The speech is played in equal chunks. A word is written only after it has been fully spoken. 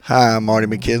Hi, I'm Marty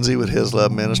McKenzie with His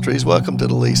Love Ministries. Welcome to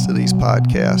the Least of These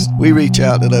podcasts. We reach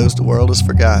out to those the world has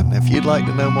forgotten. If you'd like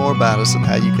to know more about us and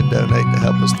how you can donate to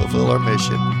help us fulfill our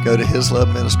mission, go to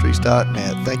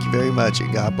hisloveministries.net. Thank you very much,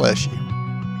 and God bless you.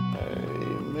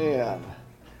 Amen.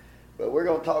 But we're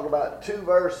going to talk about two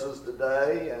verses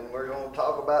today, and we're going to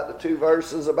talk about the two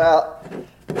verses about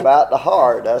the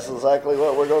heart. That's exactly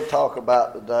what we're going to talk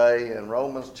about today in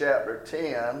Romans chapter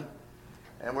 10.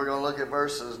 And we're going to look at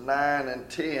verses 9 and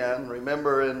 10.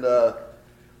 Remember, in the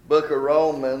book of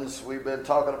Romans, we've been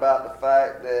talking about the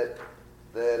fact that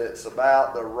it's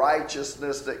about the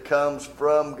righteousness that comes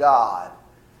from God.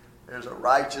 There's a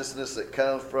righteousness that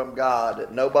comes from God.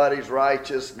 That nobody's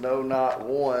righteous, no, not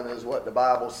one, is what the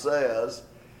Bible says.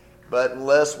 But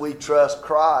unless we trust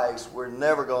Christ, we're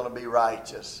never going to be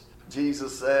righteous.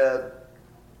 Jesus said,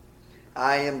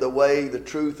 I am the way, the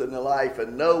truth, and the life,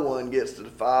 and no one gets to the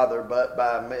Father but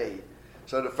by me.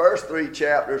 So the first three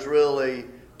chapters really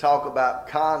talk about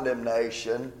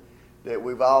condemnation, that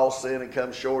we've all sinned and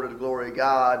come short of the glory of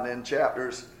God. And in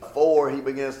chapters 4, he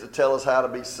begins to tell us how to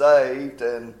be saved,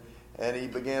 and he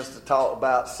begins to talk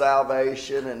about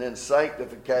salvation and then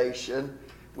sanctification,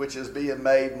 which is being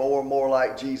made more and more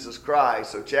like Jesus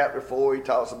Christ. So chapter 4, he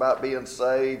talks about being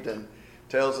saved and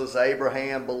tells us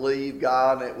Abraham believed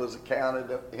God and it was accounted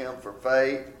to him for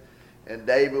faith. And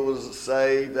David was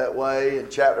saved that way. And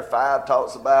chapter 5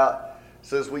 talks about,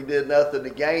 since we did nothing to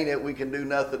gain it, we can do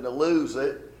nothing to lose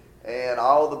it. And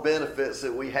all the benefits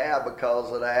that we have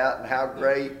because of that, and how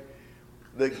great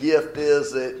the gift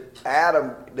is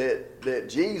that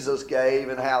Jesus gave,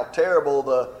 and how terrible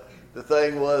the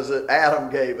thing was that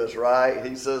Adam gave us, right?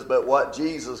 He says, but what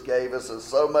Jesus gave us is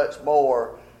so much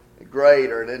more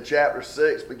greater. And then chapter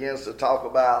 6 begins to talk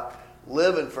about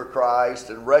living for Christ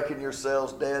and reckon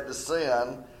yourselves dead to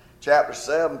sin. Chapter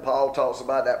 7, Paul talks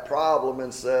about that problem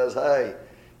and says, hey,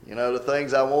 the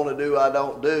things I want to do, I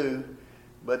don't do,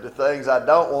 but the things I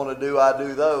don't want to do, I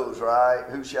do those, right?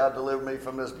 Who shall deliver me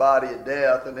from this body of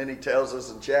death? And then he tells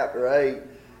us in chapter 8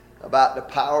 about the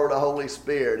power of the Holy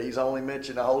Spirit. He's only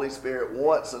mentioned the Holy Spirit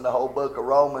once in the whole book of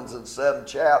Romans in 7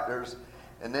 chapters.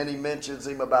 And then he mentions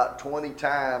him about 20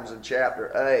 times in chapter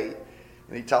 8.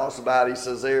 And he talks about, he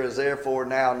says, there is therefore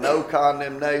now no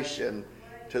condemnation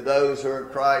to those who are in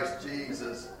Christ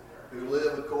Jesus, who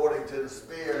live according to the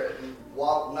Spirit and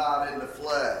walk not in the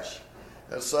flesh.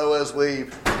 And so as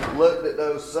we've looked at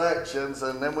those sections,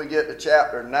 and then we get to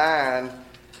chapter 9,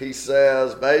 he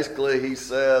says at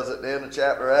the end of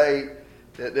chapter 8,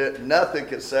 that nothing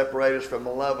can separate us from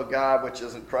the love of God which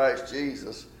is in Christ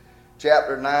Jesus.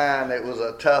 Chapter 9, it was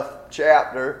a tough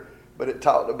chapter, but it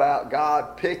talked about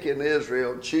God picking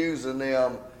Israel, choosing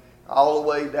them all the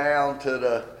way down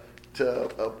to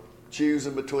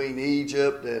choosing between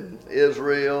Egypt and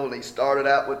Israel. And he started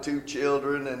out with 2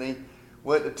 children, and he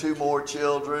went to 2 more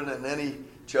children, and then he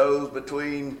chose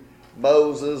between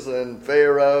Moses and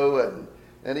Pharaoh,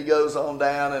 and he goes on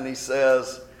down and he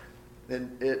says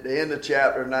at the end of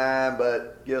chapter 9,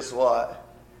 but guess what?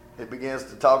 It begins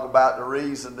to talk about the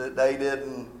reason that they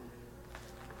didn't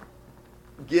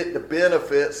get the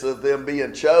benefits of them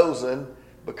being chosen,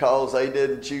 because they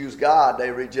didn't choose God.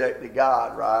 They rejected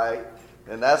God, right?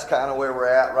 And that's kind of where we're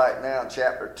at right now in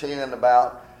chapter 10,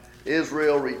 about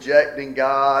Israel rejecting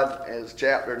God, as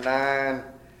chapter 9,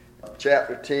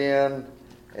 chapter 10.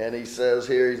 And he says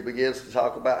here, he begins to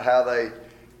talk about how they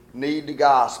need the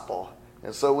gospel.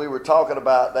 And so we were talking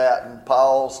about that, and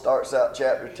Paul starts out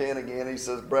chapter 10 again. He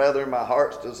says, brethren, my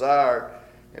heart's desire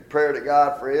and prayer to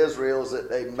God for Israel is that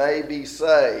they may be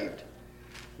saved.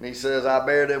 And he says, I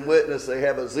bear them witness they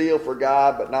have a zeal for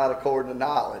God, but not according to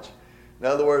knowledge. In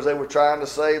other words, they were trying to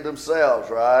save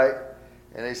themselves, right?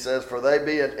 And he says, for they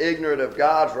being ignorant of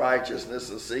God's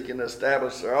righteousness and seeking to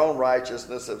establish their own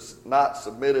righteousness have not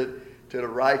submitted to the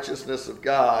righteousness of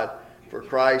God. For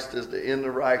Christ is the end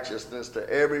of righteousness to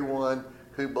everyone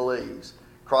who believes.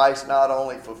 Christ not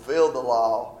only fulfilled the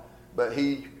law, but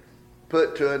he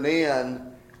put to an end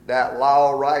that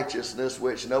law of righteousness,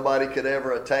 which nobody could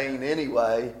ever attain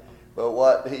anyway. But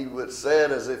what he would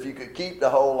said is, if you could keep the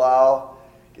whole law,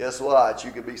 guess what?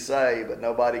 You could be saved, but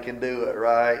nobody can do it,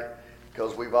 right?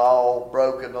 Because we've all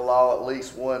broken the law at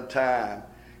least one time.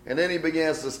 And then he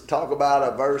begins to talk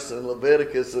about a verse in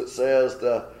Leviticus that says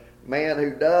the man who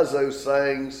does those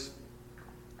things,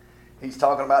 he's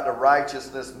talking about the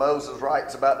righteousness. Moses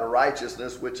writes about the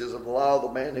righteousness which is of the law.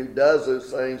 The man who does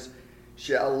those things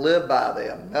shall live by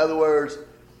them. In other words,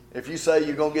 if you say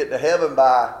you're going to get to heaven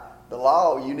by the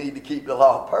law, you need to keep the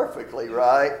law perfectly,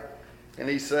 right? And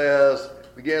he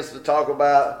begins to talk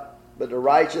about, but the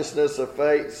righteousness of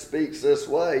faith speaks this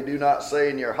way. Do not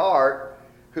say in your heart,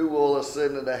 who will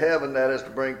ascend into heaven, that is to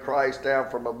bring Christ down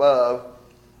from above,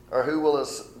 or who will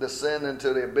descend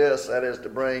into the abyss, that is to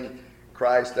bring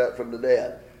Christ up from the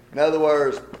dead. In other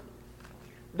words,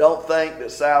 don't think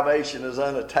that salvation is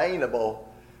unattainable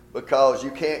because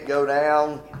you can't go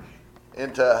down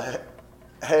into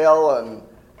hell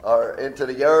or into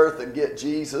the earth and get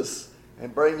Jesus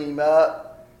and bring him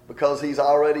up because he's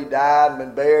already died and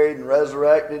been buried and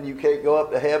resurrected. You can't go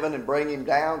up to heaven and bring him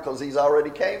down because he's already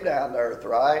came down to earth,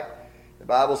 right? The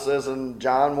Bible says in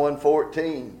John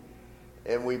 1:14,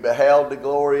 and we beheld the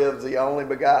glory of the only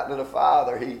begotten of the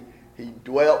Father. He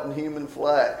dwelt in human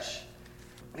flesh.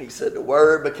 He said the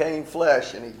Word became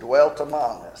flesh and he dwelt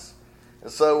among us. And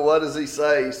so what does he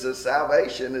say? He says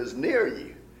salvation is near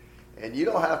you. And you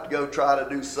don't have to go try to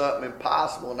do something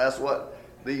impossible. And that's what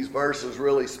these verses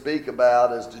really speak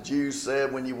about, as the Jews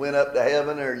said when you went up to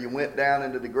heaven or you went down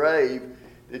into the grave,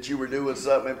 that you were doing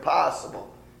something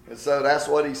impossible. And so that's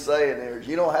what he's saying there, is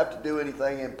you don't have to do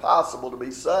anything impossible to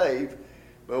be saved,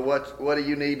 but what do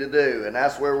you need to do? And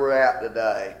that's where we're at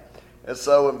today. And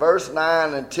so in verse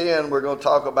 9 and 10, we're going to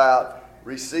talk about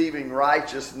receiving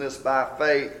righteousness by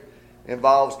faith.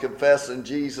 Involves confessing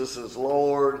Jesus as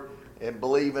Lord and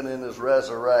believing in his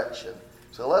resurrection.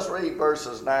 So let's read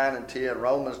verses 9 and 10.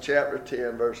 Romans chapter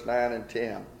 10, verse 9 and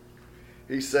 10.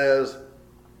 He says,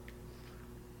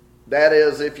 that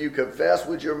is, if you confess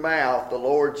with your mouth the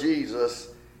Lord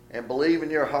Jesus and believe in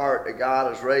your heart that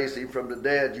God has raised him from the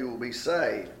dead, you will be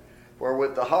saved. For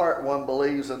with the heart one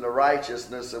believes in the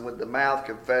righteousness, and with the mouth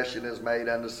confession is made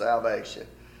unto salvation.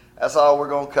 That's all we're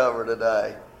going to cover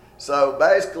today. So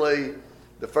basically,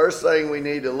 the first thing we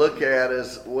need to look at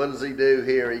is, what does he do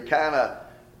here? He kind of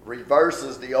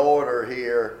reverses the order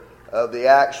here of the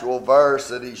actual verse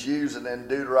that he's using in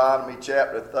Deuteronomy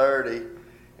chapter 30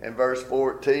 and verse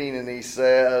 14. And he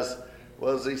says,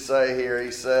 what does he say here?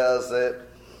 He says that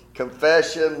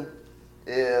confession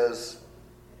is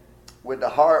with the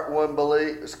heart one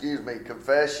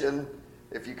confession,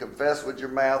 if you confess with your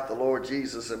mouth the Lord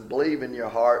Jesus and believe in your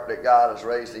heart that God has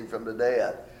raised him from the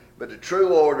dead. But the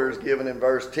true order is given in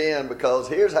verse 10, because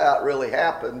here's how it really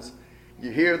happens. You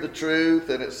hear the truth,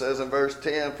 and it says in verse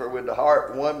 10, for with the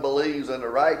heart one believes unto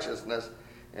righteousness,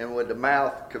 and with the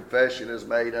mouth confession is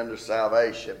made unto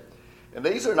salvation. And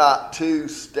these are not two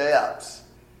steps,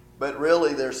 but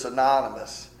really they're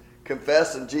synonymous.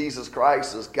 Confessing Jesus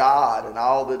Christ as God and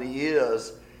all that he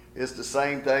is the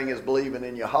same thing as believing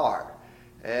in your heart.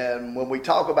 And when we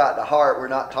talk about the heart, we're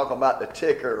not talking about the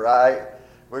ticker, right?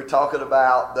 We're talking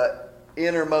about the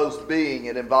innermost being.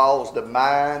 It involves the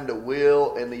mind, the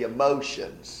will, and the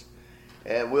emotions.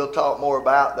 And we'll talk more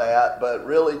about that. But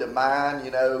really the mind,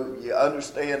 you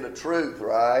understand the truth,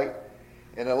 right?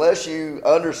 And unless you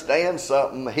understand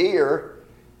something here,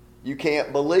 you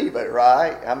can't believe it,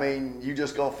 right? I mean, you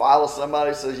just going to follow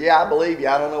somebody who says, yeah, I believe you.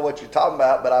 I don't know what you're talking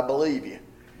about, but I believe you.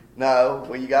 No,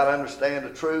 well, you got to understand the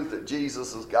truth that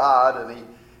Jesus is God, and he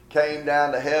came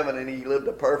down to heaven, and he lived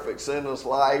a perfect sinless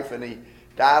life, and he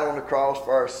died on the cross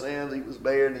for our sins. He was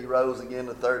buried, and he rose again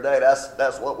the third day.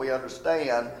 That's what we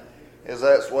understand, is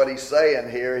that's what he's saying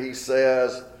here. He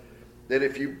says that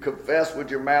if you confess with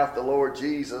your mouth the Lord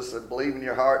Jesus and believe in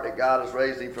your heart that God has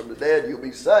raised him from the dead, you'll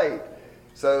be saved.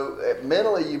 So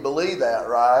mentally you believe that,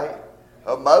 right?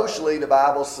 Emotionally, the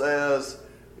Bible says,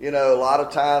 a lot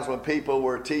of times when people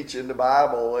were teaching the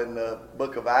Bible in the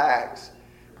book of Acts,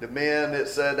 the men that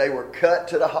said they were cut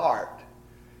to the heart.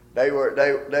 They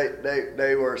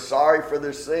were sorry for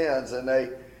their sins, and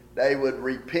they would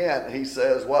repent. He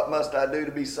says, what must I do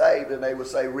to be saved? And they would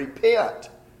say, repent.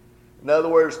 In other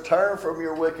words, turn from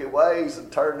your wicked ways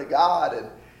and turn to God. And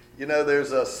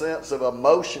there's a sense of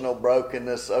emotional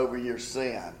brokenness over your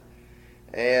sin.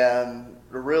 And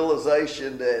the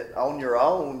realization that on your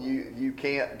own you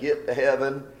can't get to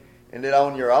heaven, and that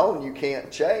on your own you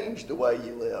can't change the way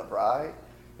you live, right?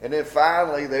 And then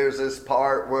finally there's this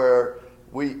part where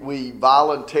we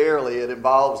voluntarily, it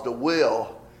involves the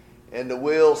will. And the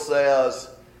will says,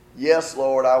 yes,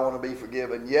 Lord, I want to be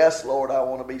forgiven. Yes, Lord, I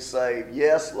want to be saved.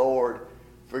 Yes, Lord,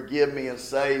 forgive me and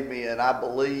save me. And I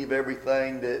believe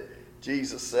everything that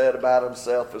Jesus said about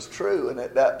himself is true. And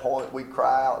at that point we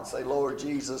cry out and say, Lord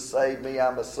Jesus, save me,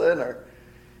 I'm a sinner.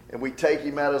 And we take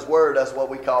him at his word. That's what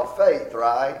we call faith,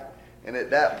 right? And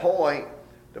at that point,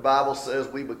 the Bible says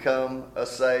we become a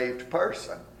saved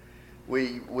person.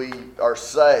 We are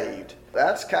saved.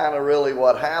 That's kind of really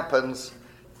what happens.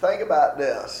 Think about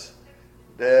this,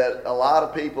 that a lot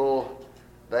of people,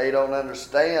 they don't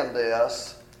understand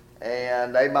this,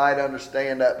 and they might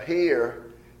understand up here,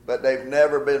 but they've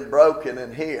never been broken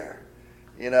in here.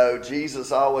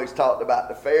 Jesus always talked about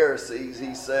the Pharisees.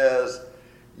 He says,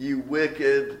 you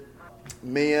wicked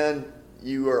men,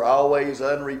 you are always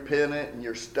unrepentant and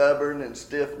you're stubborn and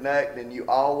stiff-necked and you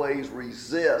always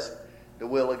resist the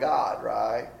will of God,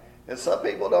 right? And some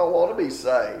people don't want to be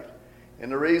saved.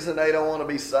 And the reason they don't want to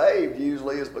be saved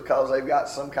usually is because they've got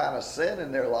some kind of sin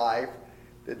in their life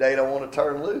that they don't want to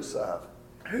turn loose of.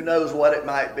 Who knows what it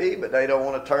might be, but they don't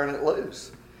want to turn it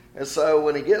loose. And so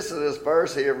when he gets to this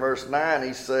verse here, verse 9,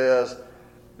 he says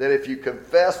that if you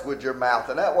confess with your mouth,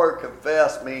 and that word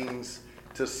confess means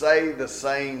to say the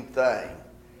same thing.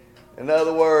 In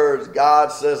other words,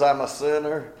 God says I'm a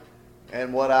sinner,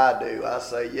 and what I do, I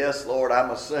say, yes, Lord, I'm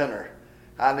a sinner.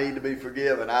 I need to be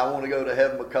forgiven. I want to go to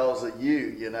heaven because of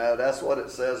you. You know, that's what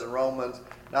it says in 1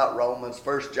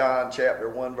 John chapter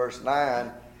 1, verse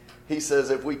 9. He says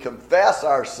if we confess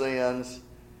our sins,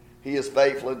 he is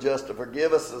faithful and just to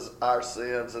forgive us our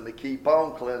sins and to keep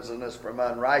on cleansing us from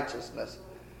unrighteousness.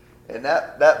 And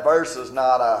that verse is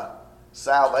not a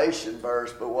salvation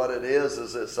verse, but what it is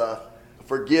it's a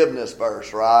forgiveness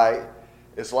verse, right?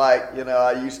 It's like, you know,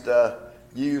 I used to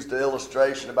use the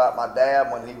illustration about my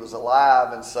dad when he was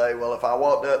alive and say, well, if I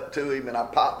walked up to him and I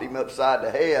popped him upside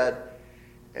the head,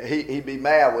 he'd be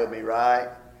mad with me, right?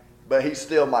 But he's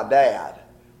still my dad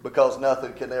because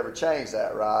nothing can ever change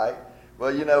that, right?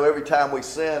 Well, you know, every time we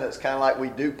sin, it's kind of like we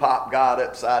do pop God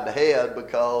upside the head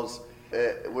because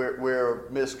we're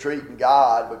mistreating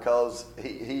God because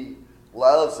he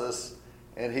loves us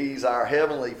and he's our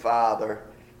heavenly Father.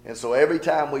 And so every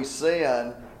time we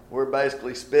sin, we're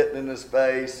basically spitting in his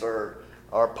face or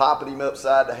popping him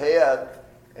upside the head.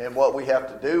 And what we have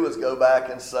to do is go back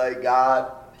and say,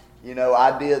 God, you know,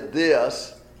 I did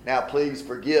this. Now please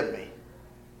forgive me.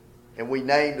 And we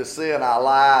named the sin. I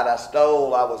lied, I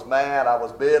stole, I was mad, I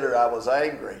was bitter, I was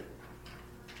angry.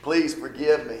 Please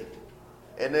forgive me.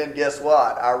 And then guess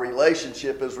what? Our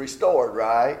relationship is restored,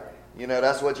 right? You know,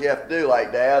 that's what you have to do.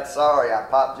 Like, Dad, sorry, I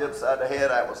popped you upside the head.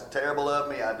 That was terrible of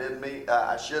me. I didn't mean,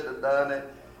 I shouldn't have done it.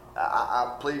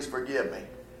 Please forgive me.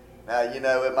 Now, you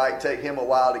know, it might take him a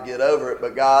while to get over it,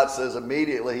 but God says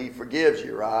immediately he forgives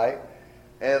you, right?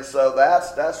 And so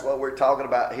that's what we're talking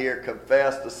about here,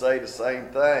 confess to say the same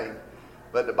thing.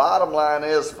 But the bottom line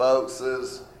is, folks,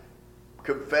 is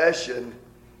confession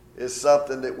is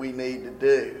something that we need to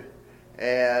do.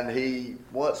 And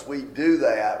once we do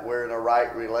that, we're in a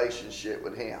right relationship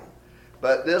with him.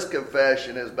 But this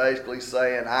confession is basically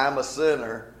saying, I'm a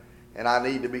sinner and I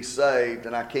need to be saved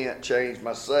and I can't change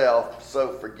myself,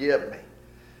 so forgive me.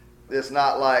 It's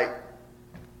not like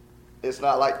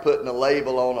putting a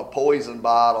label on a poison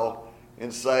bottle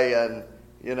and saying,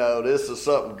 you know, this is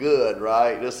something good,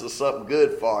 right? This is something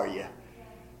good for you.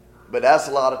 But that's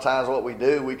a lot of times what we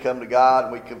do. We come to God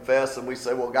and we confess and we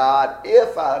say, well, God,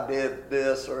 if I did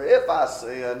this or if I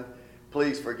sinned,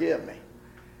 please forgive me.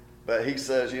 But he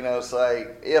says, you know, say,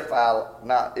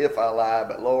 not if I lied,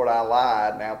 but Lord, I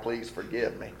lied. Now please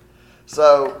forgive me.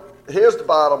 So here's the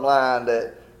bottom line,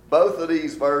 that both of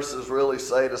these verses really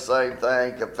say the same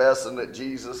thing. Confessing that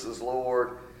Jesus is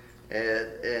Lord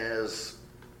is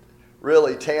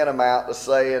really tantamount to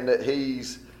saying that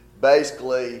he's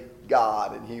basically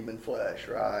God in human flesh,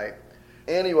 right?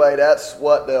 Anyway, that's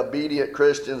what the obedient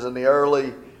Christians in the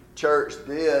early church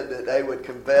did, that they would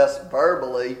confess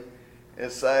verbally and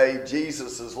say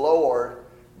Jesus is Lord,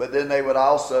 but then they would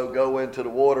also go into the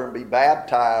water and be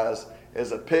baptized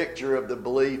as a picture of the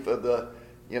belief of the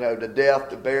death,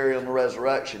 the burial, and the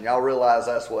resurrection. Y'all realize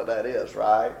that's what that is,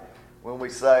 right? When we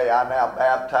say, I now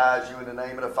baptize you in the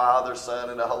name of the Father, Son,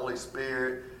 and the Holy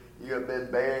Spirit, you have been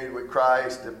buried with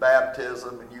Christ in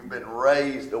baptism, and you've been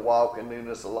raised to walk in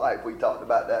newness of life. We talked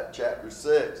about that in chapter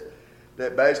 6,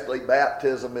 that basically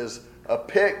baptism is a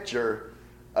picture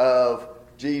of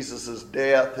Jesus'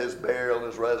 death, his burial, and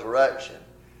his resurrection.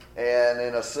 And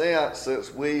in a sense,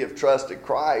 since we have trusted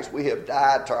Christ, we have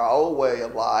died to our old way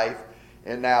of life,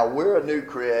 and now we're a new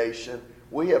creation.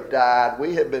 We have died,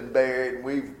 we have been buried,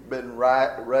 we've been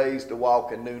raised to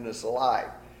walk in newness of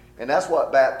life. And that's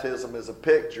what baptism is a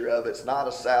picture of. It's not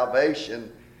a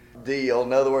salvation deal.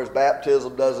 In other words,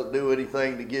 baptism doesn't do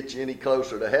anything to get you any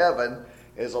closer to heaven,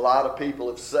 as a lot of people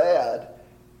have said,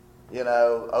 you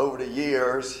know, over the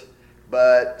years.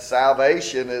 But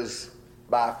salvation is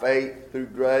by faith through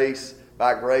grace,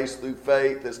 by grace through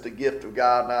faith. It's the gift of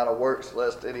God, not of works,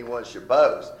 lest anyone should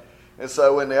boast. And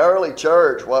so in the early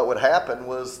church, what would happen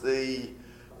was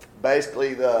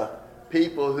basically the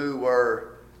people who were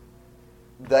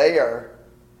there,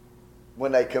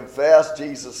 when they confessed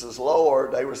Jesus as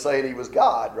Lord, they were saying he was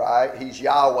God, right? He's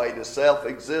Yahweh, the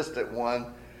self-existent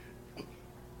one.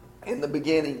 In the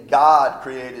beginning, God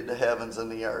created the heavens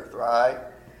and the earth, right?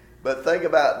 But think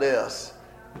about this.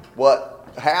 What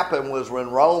happened was when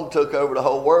Rome took over the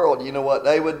whole world, you know what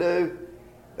they would do?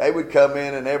 They would come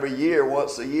in, and every year,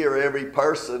 once a year, every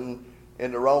person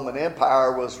in the Roman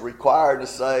Empire was required to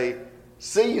say,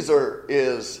 Caesar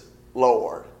is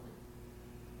Lord.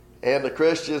 And the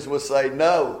Christians would say,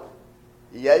 no,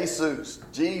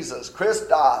 Jesus,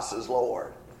 Christos is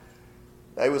Lord.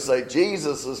 They would say,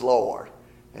 Jesus is Lord.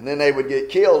 And then they would get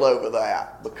killed over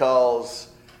that because,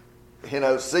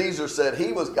 Caesar said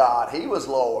he was God, he was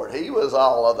Lord, he was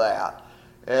all of that.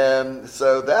 And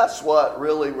so that's what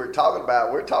really we're talking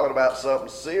about. We're talking about something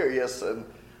serious, and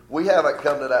we haven't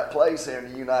come to that place here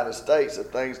in the United States. If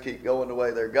things keep going the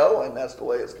way they're going, that's the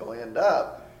way it's going to end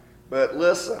up. But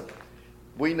listen,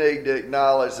 we need to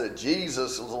acknowledge that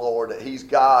Jesus is Lord, that he's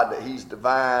God, that he's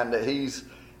divine, that he's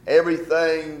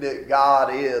everything that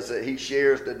God is, that he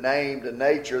shares the name, the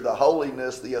nature, the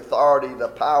holiness, the authority, the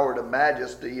power, the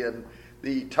majesty, and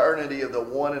the eternity of the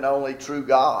one and only true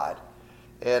God.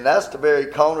 And that's the very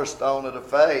cornerstone of the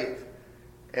faith.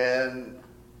 And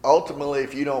ultimately,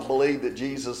 if you don't believe that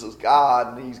Jesus is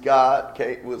God, and he's God,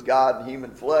 was God in human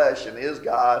flesh, and is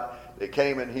God that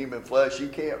came in human flesh, you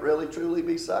can't really truly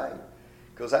be saved.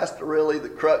 Because that's really the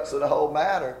crux of the whole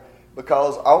matter.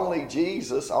 Because only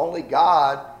Jesus, only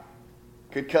God,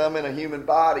 could come in a human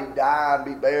body, die and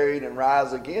be buried and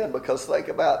rise again. Because think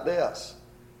about this.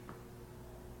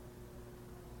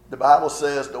 The Bible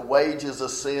says the wages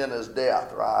of sin is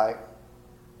death, right?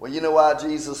 Well, you know why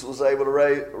Jesus was able to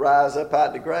rise up out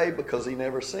of the grave? Because he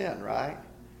never sinned, right?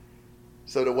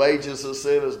 So the wages of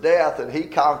sin is death, and he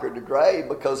conquered the grave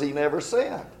because he never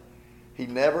sinned. He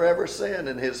never ever sinned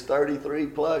in his 33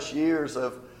 plus years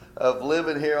of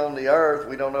living here on the earth.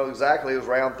 We don't know exactly, it was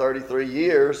around 33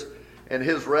 years. And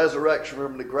his resurrection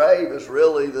from the grave is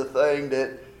really the thing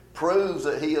that proves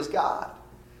that he is God.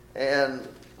 And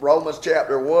Romans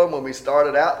chapter 1, when we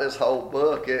started out this whole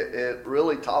book, it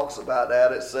really talks about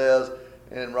that. It says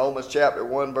in Romans chapter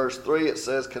 1, verse 3, it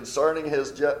says, concerning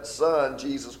his Son,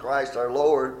 Jesus Christ our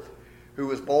Lord, who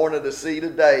was born of the seed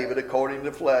of David according to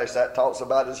the flesh, that talks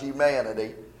about his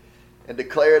humanity, and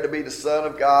declared to be the Son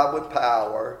of God with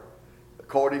power,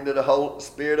 according to the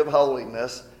Spirit of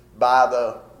holiness, by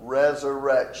the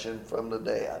resurrection from the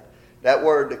dead. That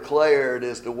word declared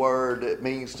is the word that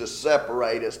means to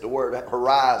separate. It's the word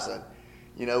horizon.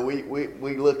 We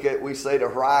say the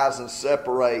horizon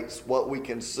separates what we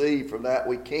can see from that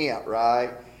we can't, right?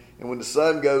 And when the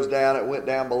sun goes down, it went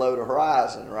down below the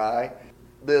horizon, right?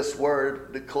 This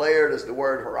word declared is the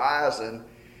word horizon,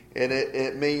 and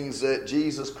it means that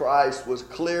Jesus Christ was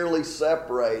clearly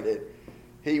separated.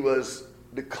 He was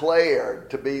declared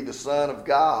to be the Son of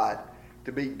God,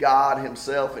 to be God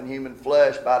himself in human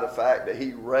flesh by the fact that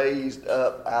he raised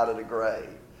up out of the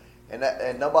grave.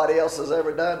 And nobody else has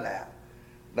ever done that.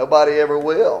 Nobody ever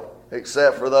will,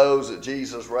 except for those that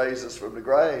Jesus raises from the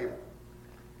grave.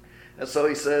 And so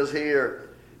he says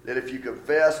here that if you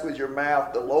confess with your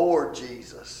mouth the Lord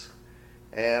Jesus,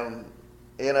 and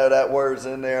that word's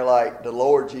in there, like the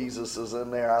Lord Jesus is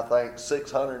in there, I think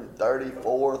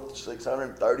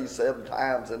 637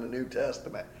 times in the New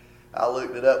Testament. I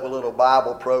looked it up with a little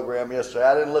Bible program yesterday.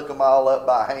 I didn't look them all up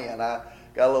by hand. I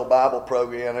got a little Bible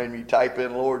program, and you type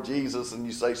in Lord Jesus and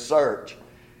you say search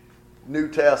New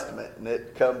Testament, and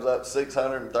it comes up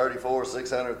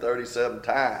 637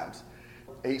 times.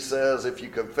 He says if you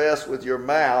confess with your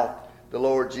mouth the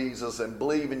Lord Jesus and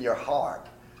believe in your heart,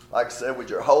 like I said, with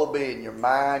your whole being, your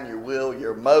mind, your will,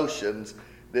 your emotions,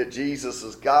 that Jesus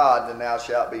is God, then thou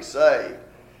shalt be saved.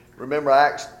 Remember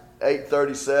Acts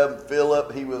 8:37,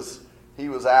 Philip, he was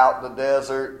out in the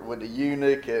desert with the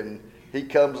eunuch, and he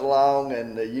comes along,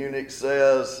 and the eunuch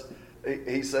says,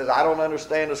 he says, I don't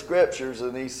understand the scriptures,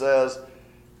 and he says,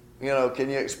 can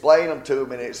you explain them to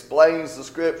him? And he explains the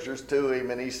scriptures to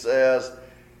him, and he says,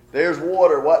 there's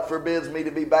water, what forbids me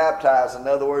to be baptized? In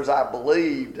other words, I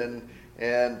believed, and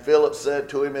Philip said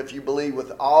to him, if you believe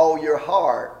with all your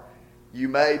heart, you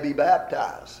may be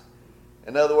baptized.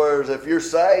 In other words, if you're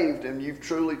saved and you've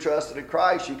truly trusted in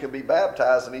Christ, you can be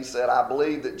baptized. And he said, I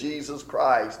believe that Jesus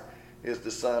Christ is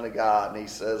the Son of God. And he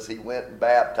says he went and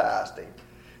baptized him.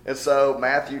 And so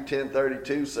Matthew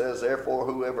 10:32 says, therefore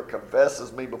whoever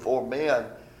confesses me before men,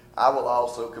 I will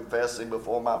also confess him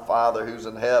before my Father who's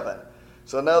in heaven.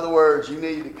 So in other words, you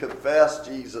need to confess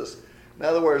Jesus. In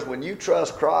other words, when you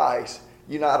trust Christ,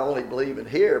 you not only believe it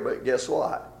here, but guess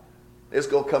what? It's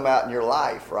going to come out in your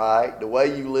life, right? The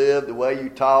way you live, the way you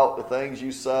talk, the things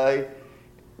you say.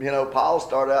 Paul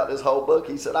started out this whole book.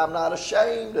 He said, I'm not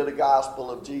ashamed of the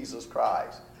gospel of Jesus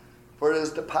Christ, for it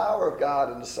is the power of God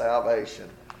unto salvation.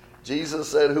 Jesus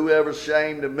said, whoever's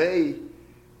ashamed of me,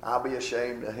 I'll be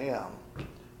ashamed of him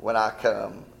when I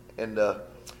come and the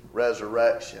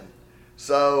resurrection.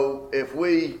 So if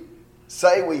we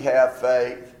say we have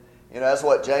faith, that's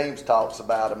what James talks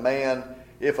about.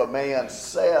 If a man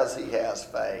says he has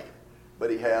faith, but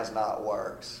he has not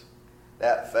works,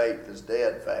 that faith is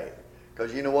dead faith.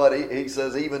 Because you know what? He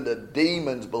says even the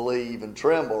demons believe and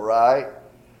tremble, right?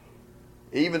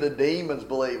 Even the demons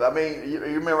believe. I mean, you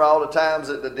remember all the times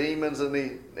that the demons in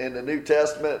the New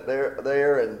Testament, they're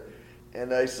there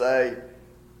and they say,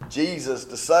 Jesus,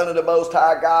 the Son of the Most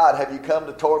High God, have you come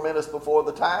to torment us before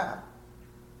the time?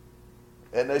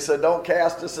 And they said, don't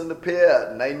cast us in the pit.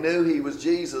 And they knew he was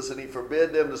Jesus and he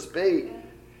forbid them to speak.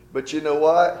 But you know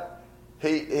what?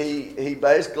 He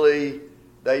basically,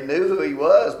 they knew who he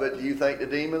was, but do you think the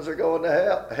demons are going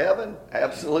to heaven?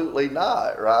 Absolutely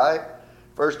not, right?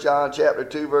 1 John chapter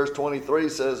 2 verse 23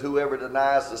 says, whoever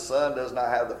denies the Son does not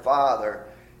have the Father.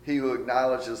 He who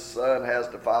acknowledges the Son has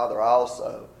the Father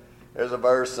also. There's a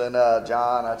verse in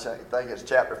John, I think it's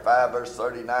chapter 5 verse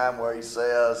 39, where he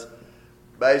says,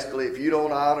 basically, if you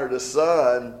don't honor the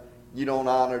Son, you don't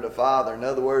honor the Father. In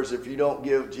other words, if you don't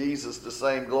give Jesus the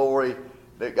same glory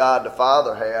that God the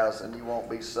Father has, then you won't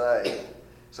be saved.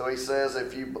 So he says,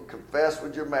 if you confess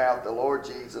with your mouth the Lord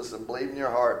Jesus and believe in your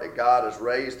heart that God has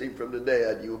raised him from the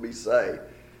dead, you will be saved.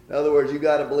 In other words, you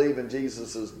got to believe in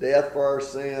Jesus' death for our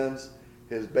sins,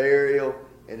 his burial,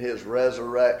 and his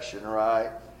resurrection, right?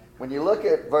 When you look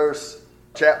at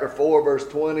chapter 4, verse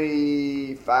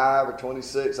 25 or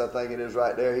 26, I think it is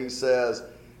right there, he says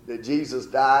that Jesus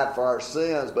died for our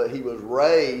sins, but he was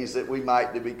raised that we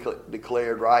might be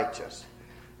declared righteous.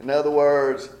 In other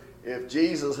words, if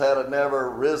Jesus had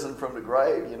never risen from the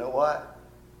grave, you know what?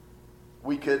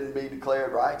 We couldn't be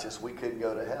declared righteous. We couldn't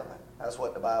go to heaven. That's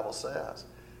what the Bible says.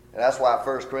 And that's why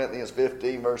 1 Corinthians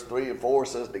 15, verse 3 and 4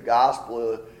 says the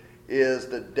gospel is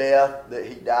the death, that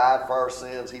he died for our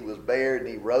sins, he was buried, and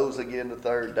he rose again the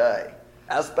third day.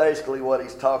 That's basically what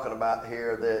he's talking about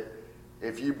here, that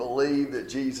if you believe that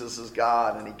Jesus is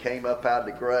God and he came up out of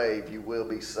the grave, you will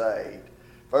be saved.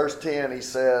 Verse 10, he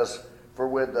says, for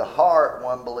with the heart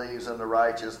one believes unto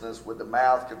righteousness, with the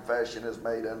mouth confession is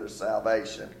made unto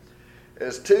salvation.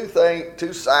 There's two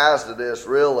sides to this,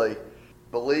 really.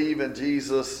 Believe in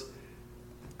Jesus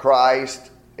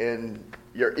Christ, and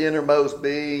your innermost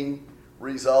being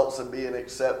results in being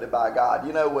accepted by God.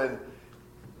 When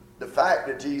the fact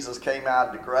that Jesus came out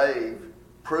of the grave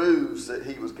proves that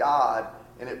he was God,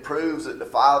 and it proves that the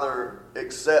Father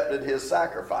accepted his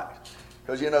sacrifice.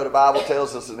 Because the Bible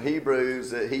tells us in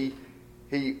Hebrews that he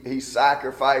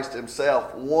sacrificed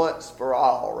himself once for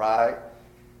all, right?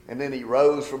 And then he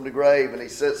rose from the grave and he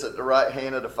sits at the right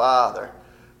hand of the Father.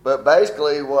 But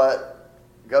basically what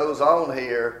goes on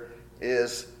here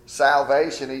is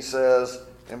salvation. He says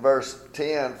in verse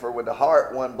 10, for with the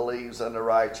heart one believes unto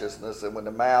righteousness, and with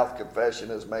the mouth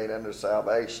confession is made unto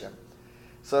salvation.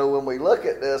 So when we look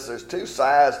at this, there's two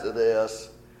sides to this.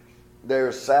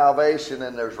 There's salvation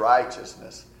and there's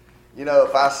righteousness.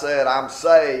 If I said I'm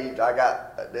saved,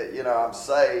 I'm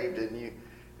saved,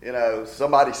 and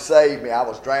somebody saved me. I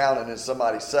was drowning and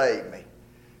somebody saved me.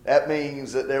 That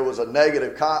means that there was a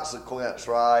negative consequence,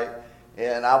 right?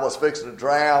 And I was fixing to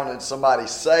drown and somebody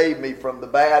saved me from the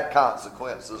bad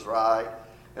consequences, right?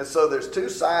 And so there's two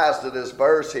sides to this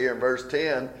verse here in verse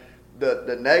 10.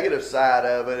 The negative side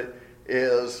of it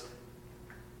is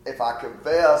if I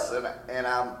confess and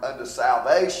I'm unto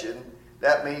salvation,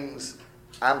 that means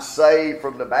I'm saved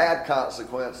from the bad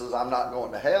consequences. I'm not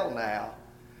going to hell now.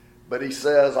 But he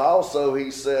says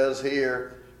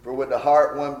here, for with the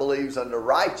heart one believes unto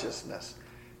righteousness.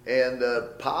 And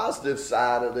the positive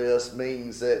side of this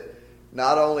means that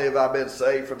not only have I been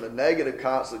saved from the negative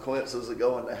consequences of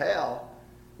going to hell,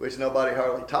 which nobody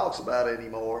hardly talks about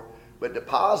anymore, but the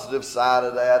positive side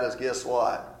of that is, guess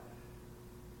what?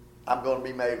 I'm going to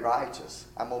be made righteous.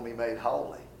 I'm going to be made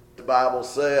holy. The Bible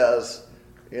says,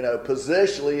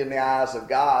 positionally in the eyes of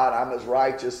God, I'm as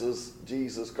righteous as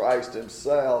Jesus Christ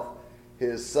himself,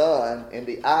 his Son, in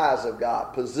the eyes of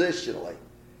God, positionally.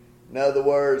 In other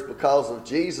words, because of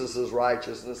Jesus'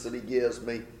 righteousness that he gives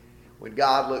me, when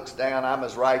God looks down, I'm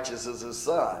as righteous as his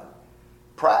Son.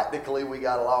 Practically, we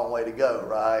got a long way to go,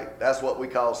 right? That's what we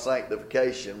call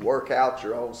sanctification. Work out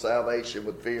your own salvation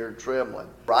with fear and trembling.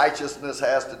 Righteousness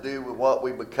has to do with what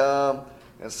we become,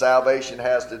 and salvation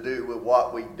has to do with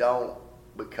what we don't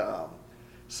become.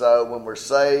 So when we're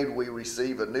saved, we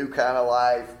receive a new kind of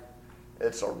life.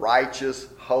 It's a righteous,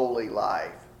 holy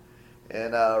life.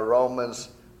 And Romans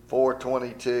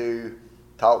 4:22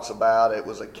 talks about it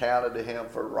was accounted to him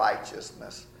for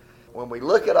righteousness. When we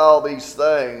look at all these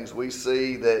things, we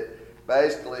see that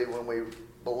basically when we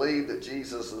believe that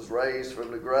Jesus is raised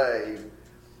from the grave,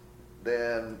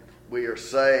 then we are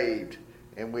saved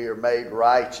and we are made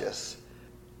righteous.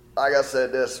 Like I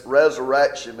said, this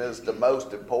resurrection is the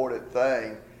most important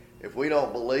thing. If we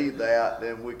don't believe that,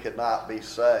 then we cannot be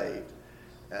saved.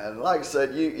 And like I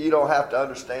said, you don't have to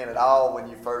understand it all when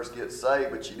you first get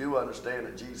saved, but you do understand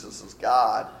that Jesus is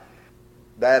God.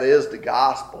 That is the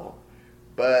gospel.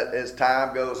 But as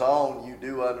time goes on, you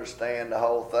do understand the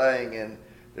whole thing, and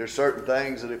there's certain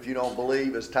things that if you don't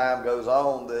believe as time goes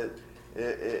on, that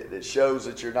it shows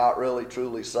that you're not really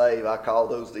truly saved. I call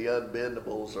those the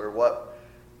unbendables or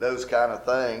those kind of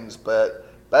things. But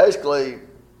basically,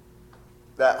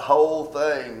 that whole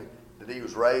thing that he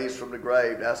was raised from the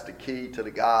grave, that's the key to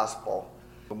the gospel.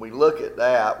 When we look at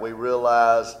that, we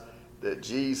realize that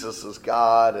Jesus is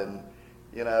God, and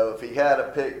if he had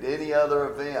picked any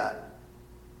other event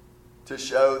to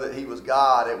show that he was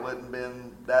God, it wouldn't have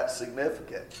been that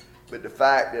significant. But the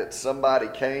fact that somebody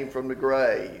came from the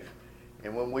grave,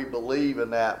 and when we believe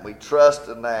in that, and we trust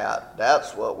in that,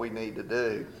 that's what we need to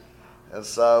do. And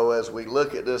so as we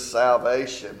look at this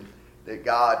salvation that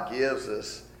God gives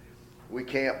us, we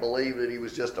can't believe that he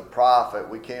was just a prophet.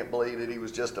 We can't believe that he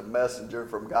was just a messenger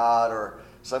from God or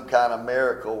some kind of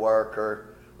miracle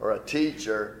worker or a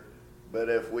teacher. But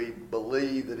if we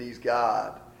believe that he's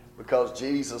God, because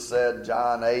Jesus said in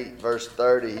John 8, verse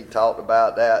 30, he talked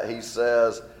about that. He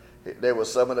says there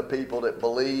was some of the people that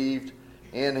believed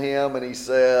in him, and he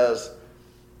says,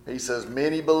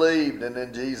 many believed. And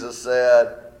then Jesus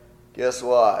said, guess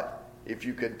what? If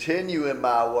you continue in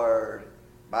my word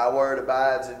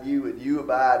abides in you, and you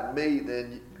abide in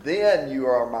me, then you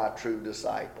are my true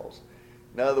disciples.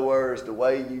 In other words, the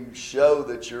way you show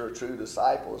that you're a true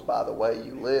disciple is by the way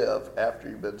you live after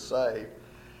you've been saved.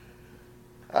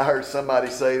 I heard somebody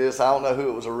say this, I don't know who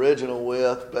it was original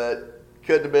with, but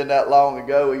couldn't have been that long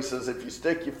ago. He says, if you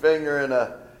stick your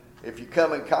finger if you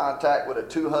come in contact with a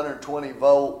 220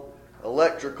 volt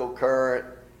electrical current,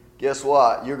 guess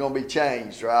what? You're going to be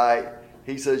changed, right?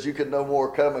 He says you can no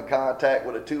more come in contact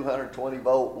with a 220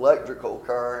 volt electrical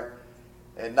current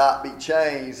and not be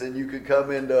changed than you could come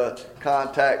into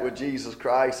contact with Jesus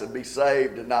Christ and be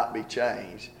saved and not be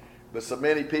changed. But so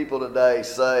many people today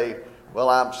say, well,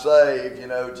 I'm saved,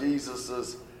 Jesus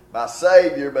is my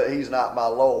Savior, but he's not my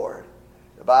Lord.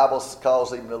 The Bible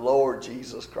calls him the Lord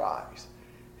Jesus Christ.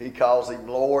 He calls him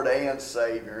Lord and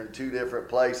Savior in two different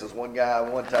places. One guy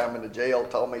one time in the jail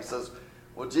told me, he says,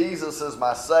 well, Jesus is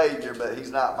my Savior, but he's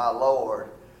not my Lord.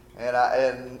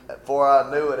 And before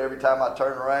I knew it, every time I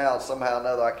turned around, somehow or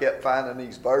another, I kept finding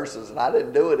these verses, and I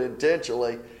didn't do it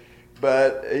intentionally.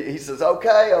 But he says,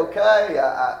 okay,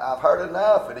 I've heard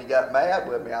enough. And he got mad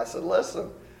with me. I said, listen,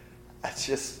 it's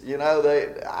just,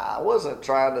 I wasn't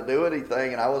trying to do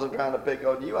anything, and I wasn't trying to pick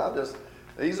on you.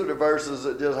 These are the verses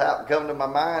that just happen to come to my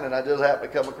mind, and I just happen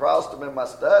to come across them in my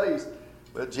studies.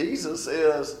 But Jesus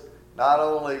is not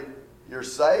only your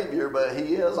Savior, but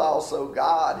he is also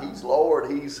God. He's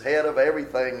Lord. He's head of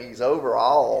everything. He's over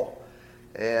all.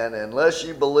 And unless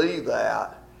you believe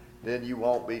that, then you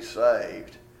won't be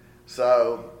saved.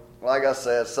 So, like I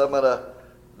said, some of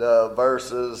the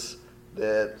verses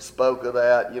that spoke of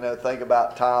that, think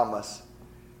about Thomas.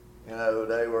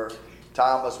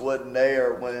 Thomas wasn't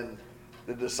there when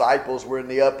the disciples were in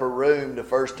the upper room the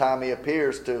first time he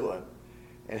appears to them.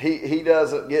 And he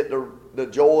doesn't get the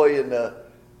joy and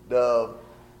the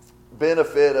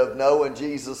benefit of knowing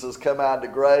Jesus has come out of the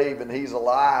grave and he's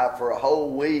alive for a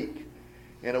whole week.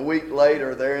 And a week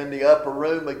later, they're in the upper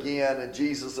room again, and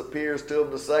Jesus appears to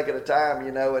them the second time,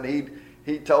 and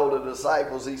he told the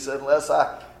disciples, he said, unless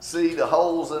I see the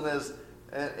holes in his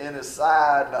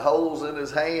side and the holes in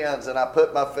his hands, and I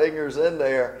put my fingers in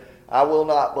there, I will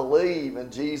not believe.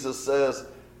 And Jesus says,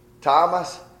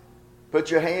 Thomas, put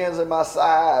your hands in my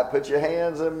side, put your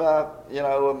hands in my,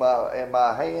 in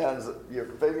my hands, your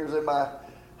fingers in my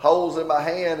holes in my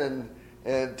hand.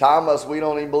 And Thomas, we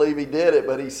don't even believe he did it,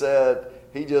 but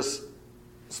he just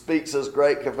speaks this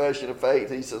great confession of faith.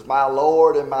 He says, my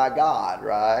Lord and my God,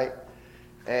 right?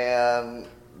 And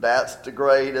that's the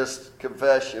greatest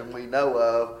confession we know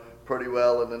of pretty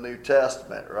well in the New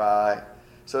Testament, right?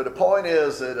 So the point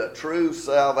is that a true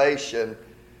salvation,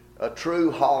 a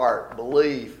true heart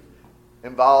belief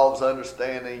involves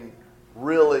understanding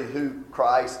really who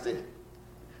Christ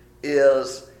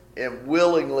is and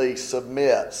willingly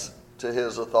submits to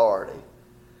his authority.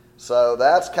 So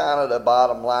that's kind of the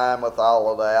bottom line with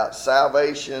all of that.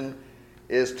 Salvation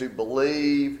is to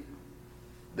believe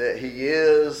that he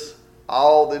is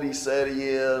all that he said he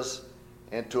is,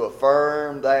 and to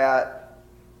affirm that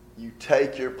you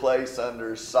take your place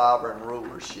under his sovereign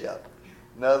rulership.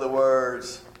 In other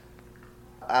words,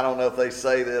 I don't know if they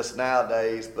say this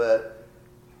nowadays, but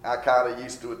I kind of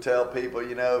used to tell people,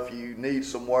 if you need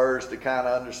some words to kind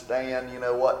of understand,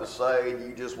 what to say, and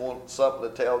you just want something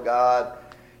to tell God,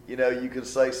 you can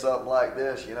say something like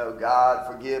this,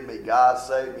 God forgive me, God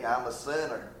save me, I'm a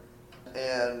sinner.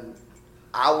 And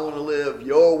I want to live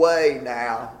your way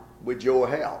now with your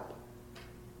help.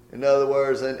 In other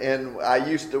words, and I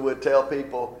used to would tell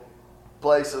people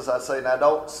places, I'd say, now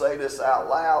don't say this out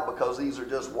loud because these are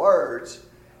just words.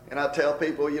 And I tell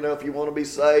people, if you want to be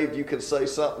saved, you can say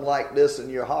something like this in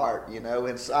your heart,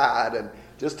 inside. And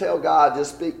just tell God,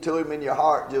 just speak to him in your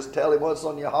heart. Just tell him what's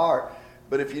on your heart.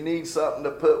 But if you need something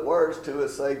to put words to it,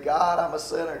 say, God, I'm a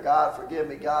sinner. God, forgive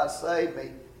me. God, save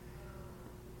me.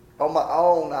 On my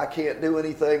own, I can't do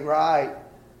anything right.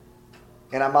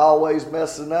 And I'm always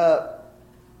messing up.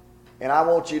 And I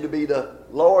want you to be the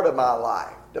Lord of my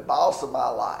life, the boss of my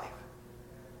life.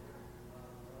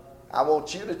 I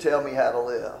want you to tell me how to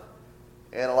live.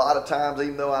 And a lot of times,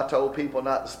 even though I told people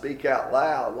not to speak out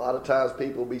loud, a lot of times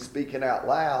people be speaking out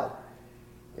loud.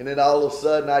 And then all of a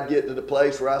sudden I'd get to the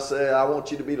place where I say, I want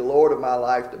you to be the Lord of my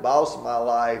life, the boss of my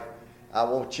life. I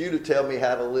want you to tell me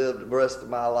how to live the rest of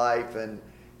my life, and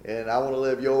I want to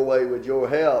live your way with your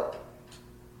help.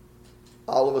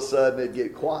 All of a sudden it'd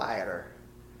get quieter.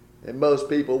 And most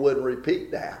people wouldn't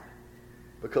repeat that.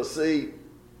 Because see,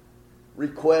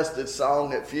 requested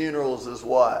song at funerals is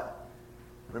what?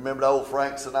 Remember the old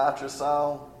Frank Sinatra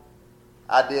song?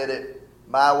 I did it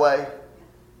my way.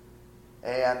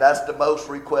 And that's the most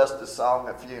requested song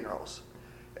at funerals.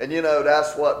 And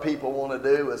that's what people want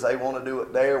to do, is they want to do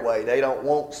it their way. They don't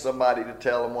want somebody to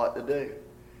tell them what to do.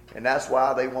 And that's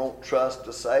why they won't trust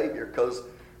the Savior. Because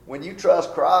when you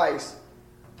trust Christ,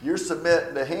 you're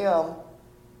submitting to him,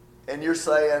 and you're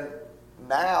saying,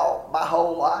 now my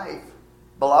whole life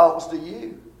belongs to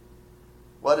you.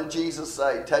 What did Jesus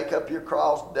say? Take up your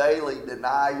cross daily,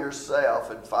 deny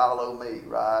yourself, and follow me,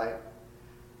 right?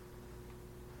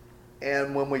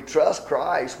 And when we trust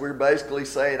Christ, we're basically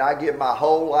saying, I give my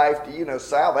whole life to you.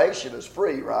 Salvation is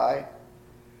free, right?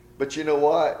 But you know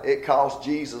what? It cost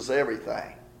Jesus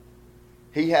everything.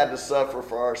 He had to suffer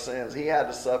for our sins. He had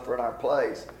to suffer in our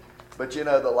place. But the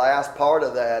last part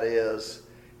of that is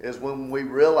when we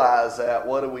realize that,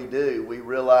 what do? We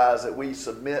realize that we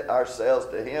submit ourselves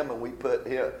to him, and we put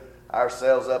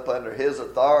ourselves up under his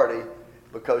authority,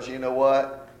 because you know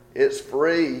what? It's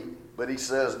free, but he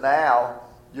says, now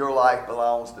your life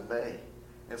belongs to me.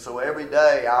 And so every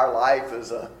day our life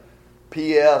is a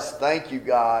P.S. Thank you,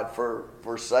 God,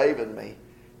 for saving me,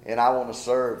 and I want to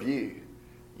serve you.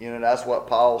 That's what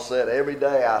Paul said. Every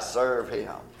day I serve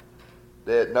him.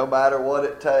 That no matter what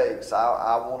it takes,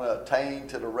 I want to attain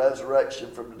to the resurrection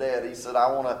from the dead. He said,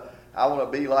 I want to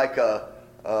be like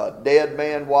a dead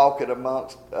man walking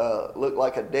amongst, look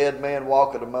like a dead man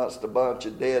walking amongst a bunch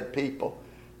of dead people.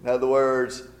 In other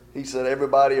words, he said,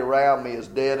 everybody around me is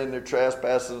dead in their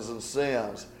trespasses and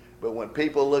sins. But when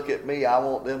people look at me, I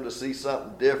want them to see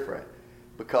something different,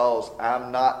 because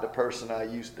I'm not the person I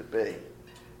used to be.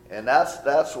 And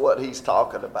that's what he's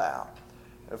talking about.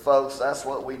 And folks, that's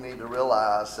what we need to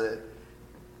realize, that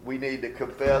we need to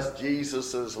confess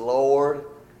Jesus as Lord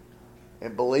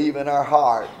and believe in our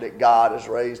heart that God has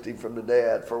raised him from the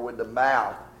dead. For with the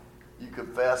mouth you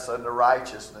confess unto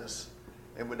righteousness,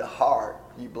 and with the heart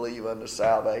you believe unto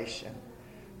salvation.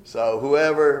 So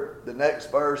whoever, the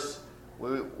next verse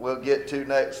we'll get to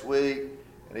next week,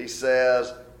 and he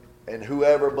says, and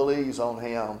whoever believes on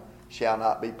him shall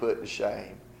not be put to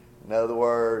shame. In other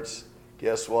words,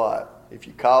 guess what? If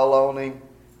you call on him,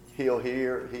 he'll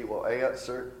hear, he will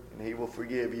answer, and he will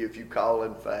forgive you if you call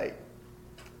in faith.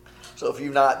 So if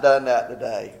you've not done that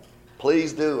today,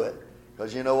 please do it.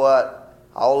 Because you know what?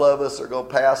 All of us are going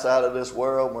to pass out of this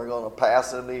world, and we're going to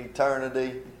pass into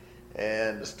eternity.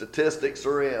 And the statistics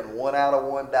are in. 1 out of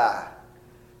 1 die.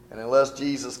 And unless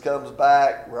Jesus comes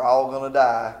back, we're all going to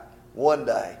die one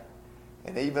day.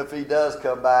 And even if he does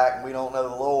come back and we don't know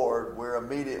the Lord, we're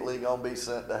immediately going to be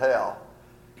sent to hell.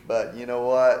 But you know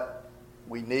what?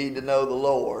 We need to know the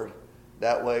Lord.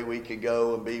 That way we can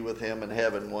go and be with him in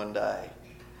heaven one day.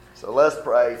 So let's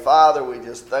pray. Father, we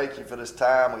just thank you for this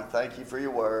time. We thank you for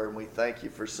your word. And we thank you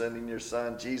for sending your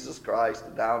son, Jesus Christ,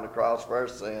 to die on the cross for our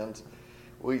sins.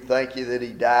 We thank you that he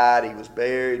died, he was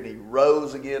buried, and he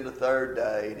rose again the third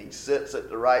day. And he sits at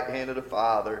the right hand of the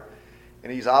Father.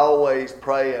 And he's always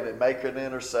praying and making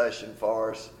intercession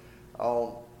for us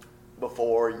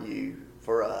before you,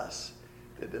 for us.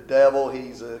 The devil,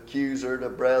 he's an accuser of the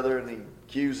brethren. He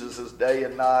accuses us day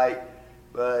and night.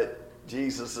 But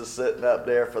Jesus is sitting up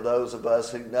there for those of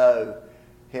us who know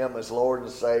him as Lord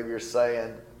and Savior,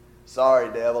 saying,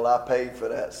 sorry, devil, I paid for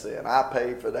that sin. I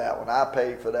paid for that one. I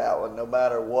paid for that one. No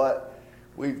matter what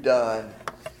we've done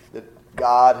that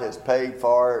God has paid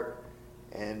for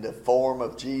it in the form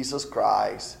of Jesus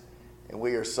Christ. And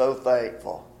we are so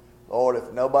thankful. Lord, if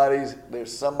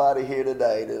there's somebody here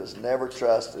today that has never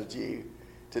trusted you,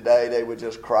 today they would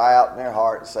just cry out in their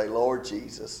heart and say, Lord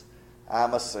Jesus,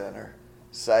 I'm a sinner.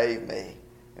 Save me.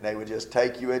 And they would just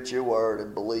take you at your word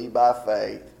and believe by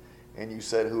faith. And you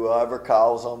said, whoever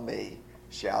calls on me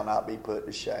shall not be put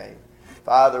to shame.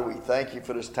 Father, we thank you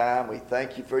for this time. We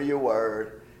thank you for your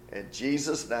word. In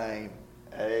Jesus' name,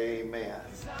 amen.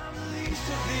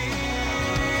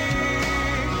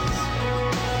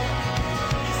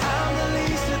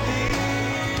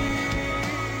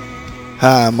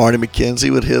 Hi, I'm Marty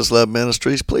McKenzie with His Love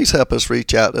Ministries. Please help us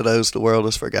reach out to those the world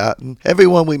has forgotten.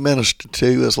 Everyone we minister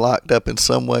to is locked up in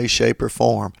some way, shape, or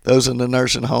form. Those in the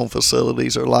nursing home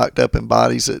facilities are locked up in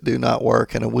bodies that do not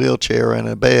work, in a wheelchair and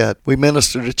a bed. We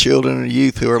minister to children and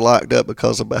youth who are locked up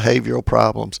because of behavioral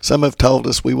problems. Some have told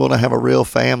us we want to have a real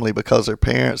family because their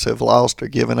parents have lost or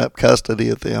given up custody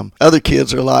of them. Other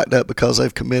kids are locked up because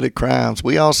they've committed crimes.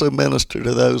 We also minister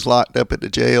to those locked up at the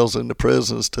jails and the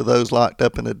prisons, to those locked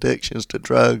up in addictions to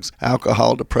drugs,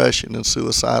 alcohol, depression, and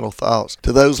suicidal thoughts,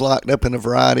 to those locked up in a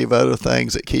variety of other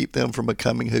things that keep them from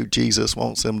becoming who Jesus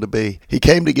wants them to be. He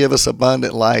came to give us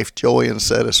abundant life, joy, and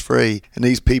set us free, and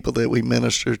these people that we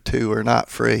minister to are not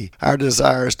free. Our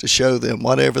desire is to show them,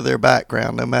 whatever their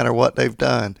background, no matter what they've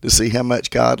done, to see how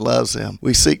much God loves them.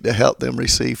 We seek to help them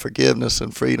receive forgiveness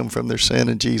and freedom from their sin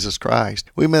in Jesus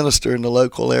Christ. We minister in the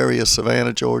local area of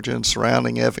Savannah, Georgia, and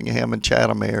surrounding Effingham and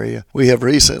Chatham area. We have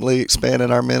recently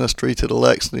expanded our ministry to the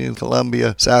Lexington,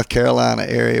 Columbia, South Carolina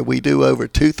area. We do over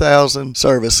 2,000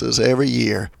 services every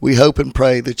year. We hope and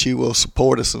pray that you will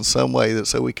support us in some way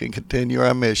so we can continue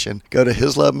our mission. Go to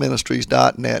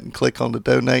hisloveministries.net and click on the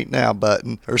Donate Now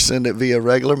button, or send it via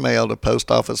regular mail to Post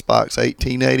Office Box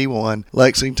 1881,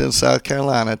 Lexington, South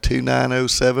Carolina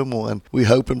 29071. We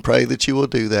hope and pray that you will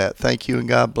do that. Thank you and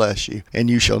God bless you. And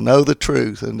you shall know the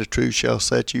truth, and the truth shall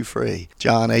set you free.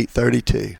 John 8:32.